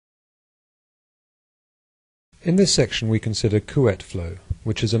In this section we consider Couette flow,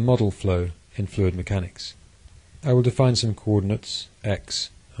 which is a model flow in fluid mechanics. I will define some coordinates x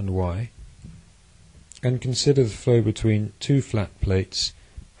and y and consider the flow between two flat plates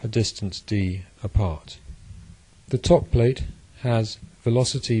a distance d apart. The top plate has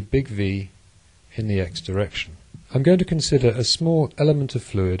velocity big V in the x direction. I'm going to consider a small element of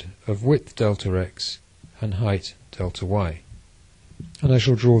fluid of width delta x and height delta y, and I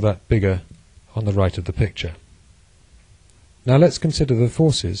shall draw that bigger on the right of the picture. Now let's consider the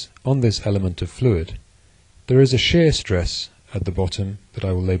forces on this element of fluid. There is a shear stress at the bottom that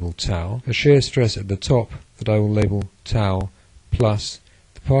I will label tau, a shear stress at the top that I will label tau plus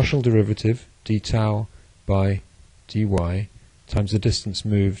the partial derivative d tau by dy times the distance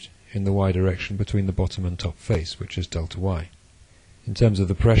moved in the y direction between the bottom and top face, which is delta y. In terms of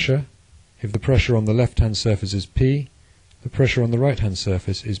the pressure, if the pressure on the left-hand surface is P, the pressure on the right-hand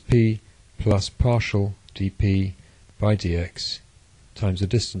surface is P plus partial dP by dx times the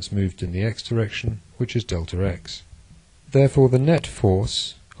distance moved in the x direction, which is delta x. Therefore the net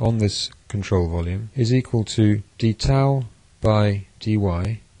force on this control volume is equal to d tau by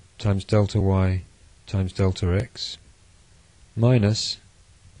dy times delta y times delta x minus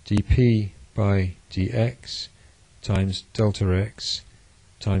dP by dx times delta x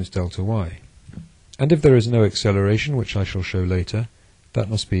times delta y. And if there is no acceleration, which I shall show later, that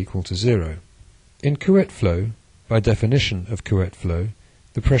must be equal to 0. In Couette flow, by definition of Couette flow,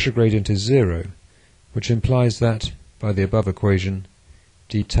 the pressure gradient is 0, which implies that, by the above equation,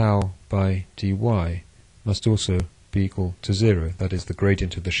 d tau by dy must also be equal to 0, that is, the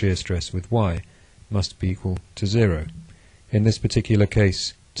gradient of the shear stress with y must be equal to 0. In this particular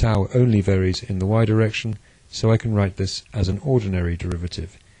case, tau only varies in the y direction, so I can write this as an ordinary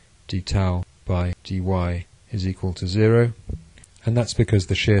derivative. d tau by dy is equal to 0, and that's because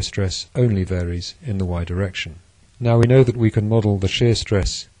the shear stress only varies in the y direction. Now we know that we can model the shear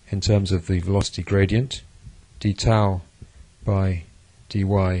stress in terms of the velocity gradient. d tau by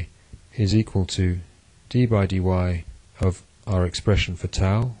dy is equal to d by dy of our expression for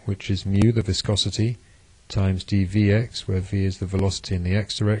tau, which is mu, the viscosity, times dvx, where v is the velocity in the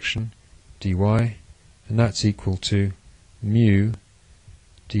x direction, dy, and that's equal to mu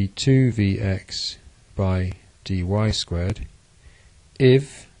d2vx by dy squared,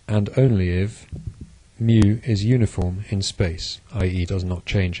 if and only if mu is uniform in space, i.e. does not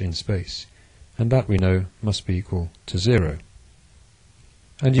change in space, and that we know must be equal to 0.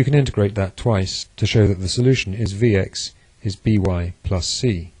 And you can integrate that twice to show that the solution is Vx is By plus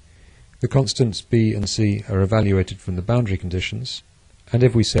C. The constants B and C are evaluated from the boundary conditions, and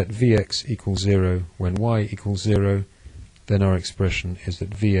if we set Vx equals 0 when y equals 0, then our expression is that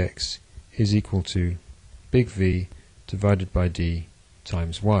Vx is equal to big V divided by d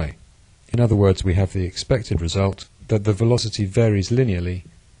times y. In other words, we have the expected result that the velocity varies linearly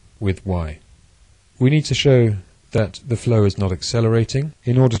with y. We need to show that the flow is not accelerating.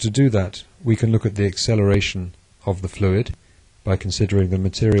 In order to do that, we can look at the acceleration of the fluid by considering the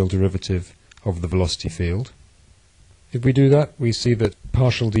material derivative of the velocity field. If we do that, we see that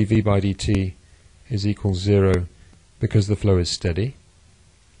partial dV by dt is equal 0 because the flow is steady.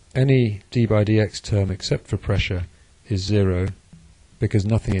 Any d by dx term except for pressure is 0 because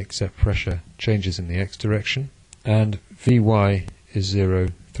nothing except pressure changes in the x direction, and Vy is 0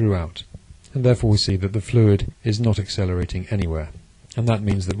 throughout. And therefore we see that the fluid is not accelerating anywhere, and that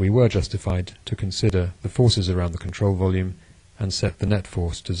means that we were justified to consider the forces around the control volume and set the net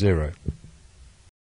force to 0.